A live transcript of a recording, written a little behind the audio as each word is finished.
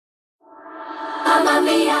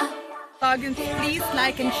Vloggers, please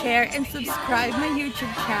like and share and subscribe my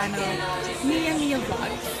YouTube channel, Mia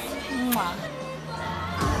Vlogs. Mwah.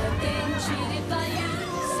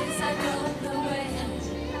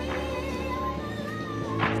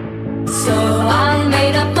 So I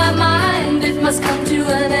made up my mind, it must come to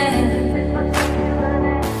an end.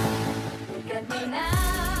 Look at me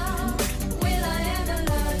now, will I ever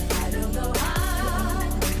learn? I don't know how,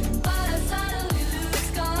 but I suddenly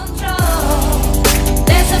lose control.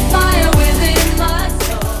 There's a fire within my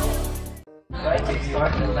soul. Right, it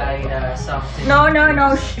started by something. No.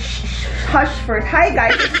 Hush first. Hi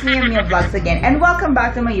guys, it's Mia Vlogs again, and welcome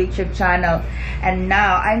back to my YouTube channel. And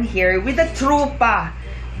now I'm here with the Truepa.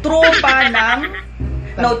 Truepa.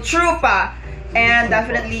 And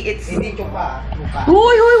definitely it's... Huy,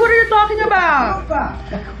 what are you talking about?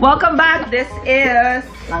 Welcome back. This is...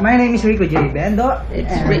 My name is Rico J. Bendo. Do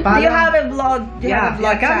you have a vlog?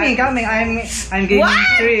 Coming. I'm getting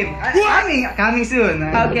stream. Coming soon.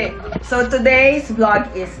 Okay, so today's vlog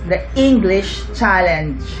is the English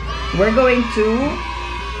challenge. We're going to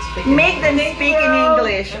make them speak in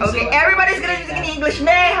English. Okay, everybody's gonna speak in English.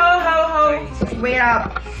 Nay, ho. Wait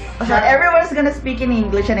up. So everyone's gonna speak in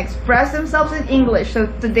English and express themselves in English. So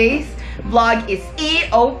today's vlog is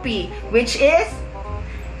EOP, which is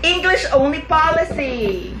English only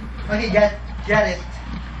policy. Okay, got it.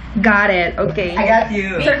 Got it. Okay. I got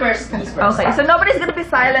you. Me first. Okay, so nobody's gonna be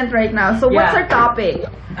silent right now. So what's our topic?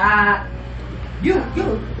 You.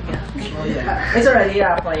 It's already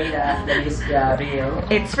played this video.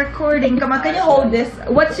 It's recording. Come on, can you hold this?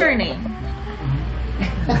 What's your name?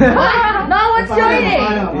 No, what's your name?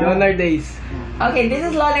 Leonard Days. Okay, this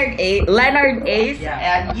is Leonard Ace,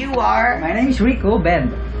 and you are My name is Rico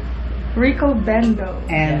Bendo. Rico Bendo.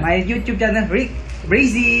 And my YouTube channel, Rick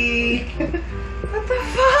Brazy. What the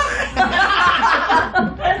fuck?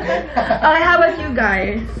 Okay, how about you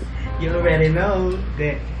guys? You already know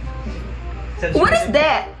that. What is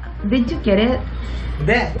that? Did you get it?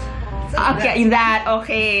 That. Okay, that.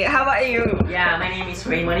 Okay, how about you? Yeah, my name is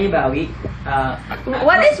Raymond Ibawi.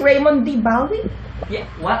 What is Raymond D. Bowie? Yeah,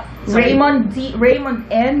 what? Sorry. Raymond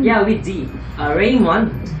N? Yeah, with D.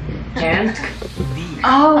 Raymond and D.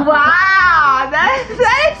 Oh wow, that's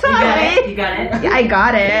so amazing. You got it? Yeah, I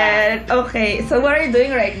got it. Yeah. Okay, so what are you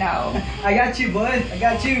doing right now? I got you, boy. I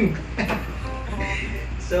got you.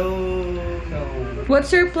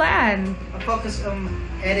 What's your plan? I focus on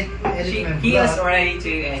edit my He vlog. was already to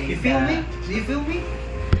edit. You feel me? Do you feel me?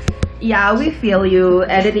 Yeah, we feel you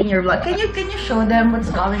editing your vlog. Can you show them what's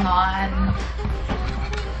going on?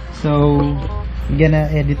 So, I'm gonna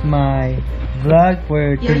edit my vlog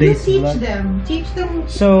for today's vlog. Teach them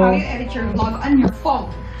So- how you edit your vlog on your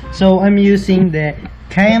phone. So, I'm using the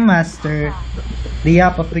KAYO Master, the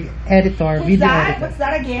app of the editor, video editor. What's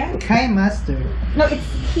that again? KAYO Master. No, it's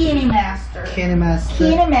KineMaster. KAYO Master.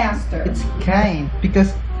 KineMaster. It's kind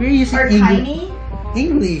because we're using Or English. Tiny?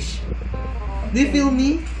 English. Do you feel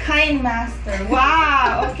me? KineMaster.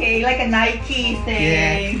 Wow. Okay, like a Nike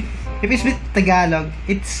thing. If it's with Tagalog,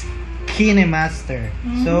 it's KineMaster.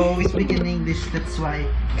 So we speak in English, that's why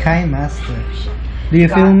KAYO Master. Do you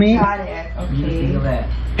feel me? Got it. Okay. Feel that.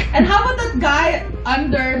 And how about that guy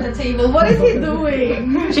under the table? What is he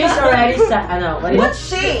doing? She's already what is What's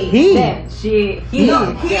she? He. Then he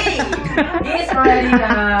is already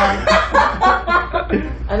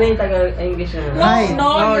ano yung Tagalog English na? Hi.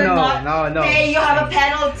 No, you're not. No. Hey, you have a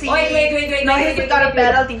penalty. Wait. No, he's got a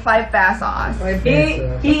penalty. 5 pesos.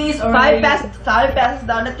 He is already 5 pesos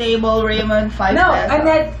down the table, Raymond. 5 No,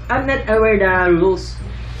 pesos. I'm not aware the rules.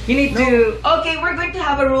 You need to. Okay, we're going to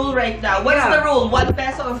have a rule right now. What's the rule? 1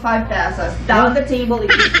 peso or 5 pesos? Down the table if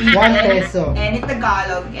you speak 1 peso. any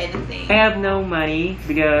Tagalog, anything. I have no money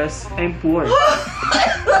because I'm poor.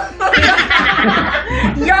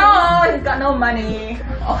 Yo, he's got no money.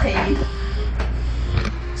 Okay.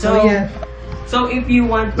 So yeah. So if you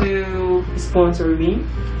want to sponsor me,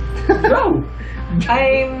 go.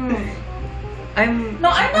 No,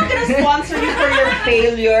 I'm not gonna sponsor you for your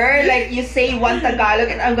failure. Like, you say 1 Tagalog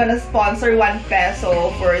and I'm gonna sponsor 1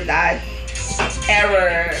 peso for that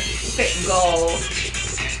error. Okay, go.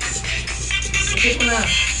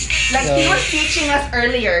 Like, he was teaching us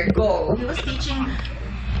earlier. Go. He was teaching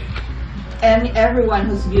everyone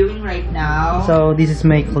who's viewing right now. So this is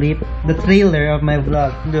my clip, the trailer of my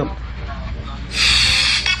vlog. Look.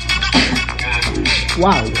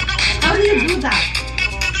 Wow. How do you do that?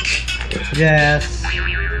 Just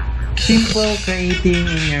simple creating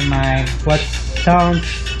in your mind what sounds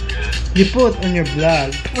you put on your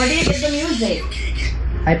vlog. Where do you get the music?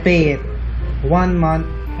 I pay it 1 month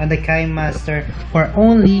on the KAYO Master for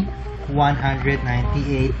only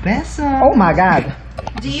 198 pesos. Oh my god.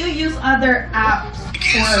 Do you use other apps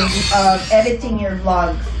for editing your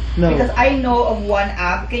vlogs? No. Because I know of one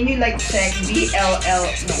app. Can you like check BLL?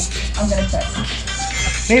 No, I'm gonna check.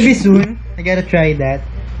 Maybe soon. I gotta try that.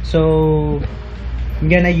 So I'm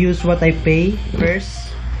gonna use what I pay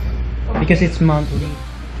first because it's monthly.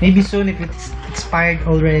 Maybe soon if it's expired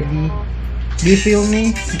already. Do you feel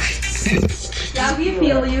me? Yeah, we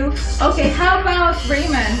feel you. Okay, how about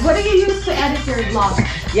Raymond? What do you use to edit your vlog?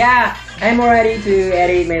 Yeah, I'm ready to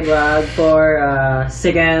edit my vlog for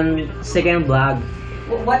second vlog.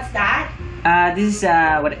 What's that? This is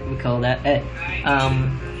what we call that.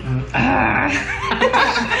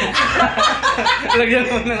 Lagyan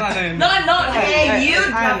mo ng ano yun. No. Hey, you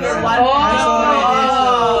drop your one.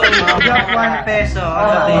 Just 1 peso.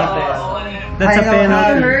 That's a We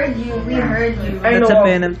penalty. heard you. We heard you. That's a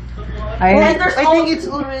penalty. And there's I all- think it's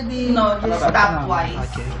already. No, just tap twice.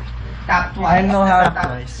 Okay. Tap twice. I know how.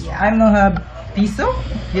 Tap- Yeah. I know how piso.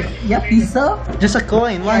 Yeah, piso. Just a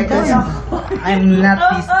coin. 1 Yeah, coin. I'm not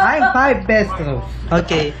piso. I'm 5 pesos.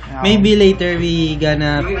 Okay. Maybe later we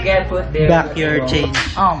gonna You can put there. back your change.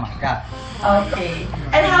 Oh my god. Okay.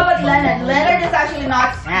 And how about Leonard? Leonard is actually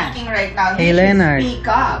not speaking right now. Hey, He should Leonard. Speak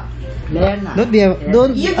up.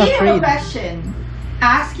 Don't You be give him a afraid. question.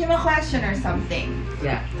 Ask him a question or something.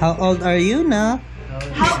 Yeah. How old are you now?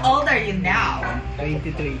 How old are you now?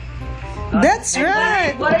 23. That's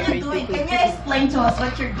right. What are you doing? Can you explain to us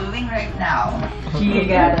what you're doing right now? He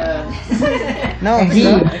got a. No,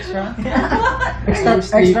 Extra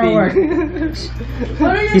work.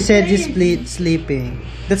 What are you he said doing? he's sleeping.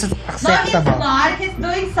 That's No, he's acceptable. not. He's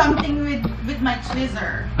doing something with my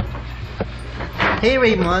tweezer. Hey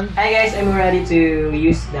Raymond. Hi guys, I'm ready to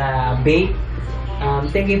use the bait.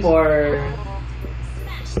 Thank you for.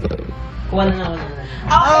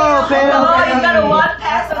 Oh, penalty. you got a 1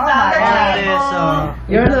 peso down the table.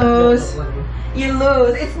 You're loose. You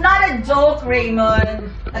lose. It's not a joke, Raymond.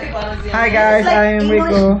 Hi guys, It's like I'm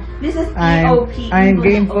English- Rico. This is I'm EOP. I'm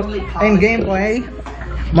gameplay.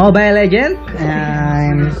 Mobile Legend.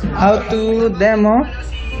 I'm how to demo.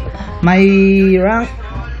 My rank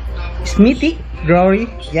is mythic. Glory.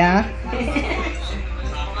 Yeah.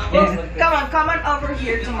 Well, come on over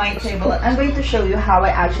here to my table. I'm going to show you how I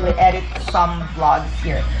actually edit some vlogs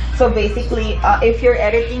here. So basically, if you're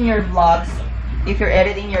editing your vlogs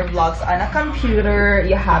on a computer,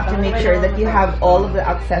 you have to make sure that you have all of the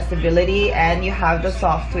accessibility and you have the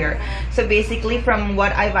software. So basically, from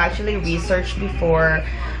what I've actually researched before,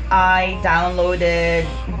 I downloaded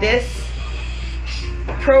this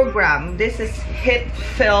program. This is Hit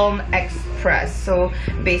Film Express. So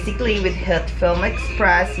basically with Hit Film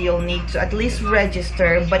Express, you'll need to at least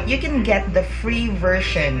register, but you can get the free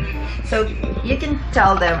version. So you can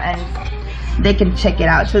tell them and they can check it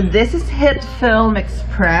out. So this is Hit Film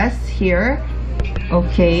Express here.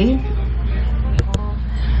 Okay.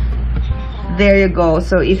 There you go.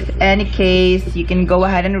 So if any case, you can go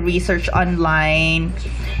ahead and research online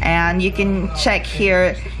and you can check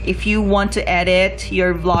here if you want to edit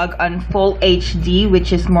your vlog on full HD,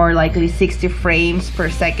 which is more likely 60 frames per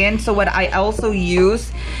second. So what I also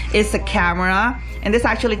use is a camera, and this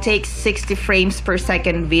actually takes 60 frames per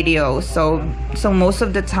second video. So most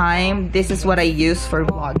of the time this is what I use for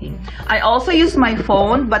vlogging. I also use my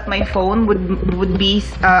phone, but my phone would be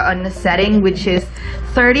on a setting which is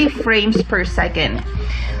 30 frames per second.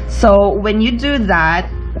 So when you do that,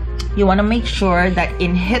 you want to make sure that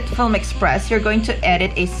in Hit Film Express, you're going to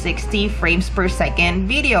edit a 60 frames per second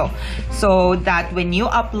video, so that when you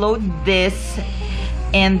upload this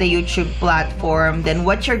in the YouTube platform, then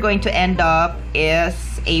what you're going to end up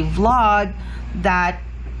is a vlog that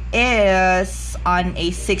is on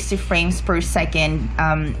a 60 frames per second,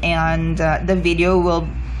 and the video will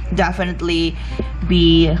definitely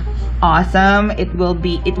be awesome. It will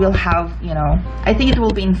have, you know, I think it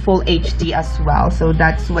will be in full HD as well. So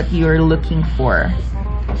that's what you're looking for.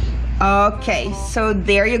 Okay, so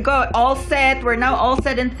there you go. All set. We're now all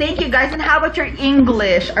set, and thank you guys. And how about your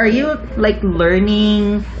English? Are you like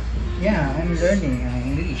learning? Yeah, I'm learning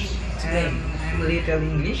English. I'm little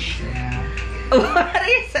English. Yeah.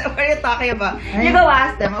 What are you talking about? You go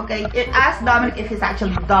ask them, okay? Ask Dominic if he's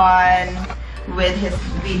actually done with his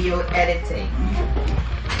video editing.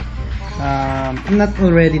 I'm not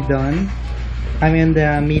already done. I'm in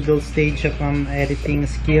the middle stage of editing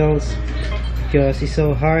skills because it's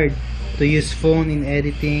so hard to use phone in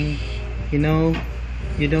editing. You know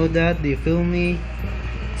that. Do you feel me?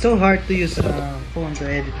 It's so hard to use phone to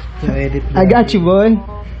edit. I got you, boy.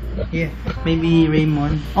 Yeah, maybe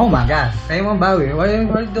Raymond. Oh my gosh, Raymond Bowie, what are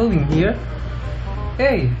you doing here?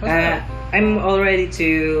 Hey, what's up? I'm all ready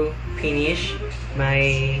to finish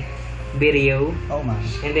my video, Oh my.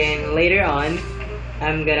 and then later on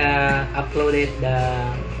I'm gonna upload it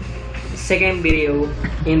the second video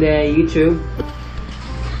in the YouTube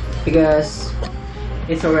because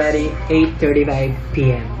it's already 8:35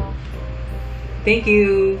 p.m. Thank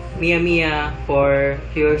you, Mia, for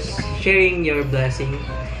your sharing your blessing,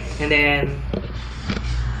 and then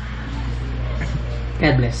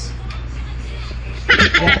God bless.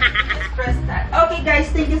 Press that. Okay guys,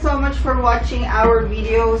 thank you so much for watching our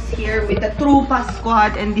videos here with the Truepa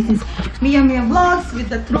squad, and this is Mia Vlogs with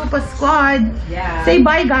the Truepa squad. Yeah. Say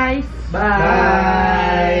bye guys.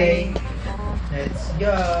 Bye. Let's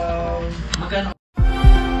go.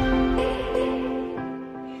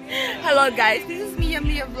 Hello guys, this is Mia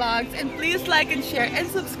Vlogs, and please like and share and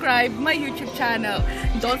subscribe my YouTube channel.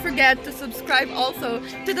 Don't forget to subscribe also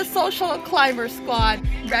to the Social Climber Squad,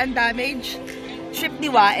 Brand Damage, Trip ni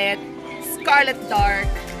Waet, Scarlet Dark,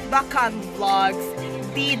 Bakang Vlogs,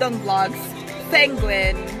 Didon Vlogs,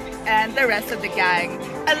 Penguin, and the rest of the gang.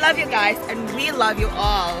 I love you guys, and we love you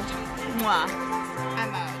all. Mwah.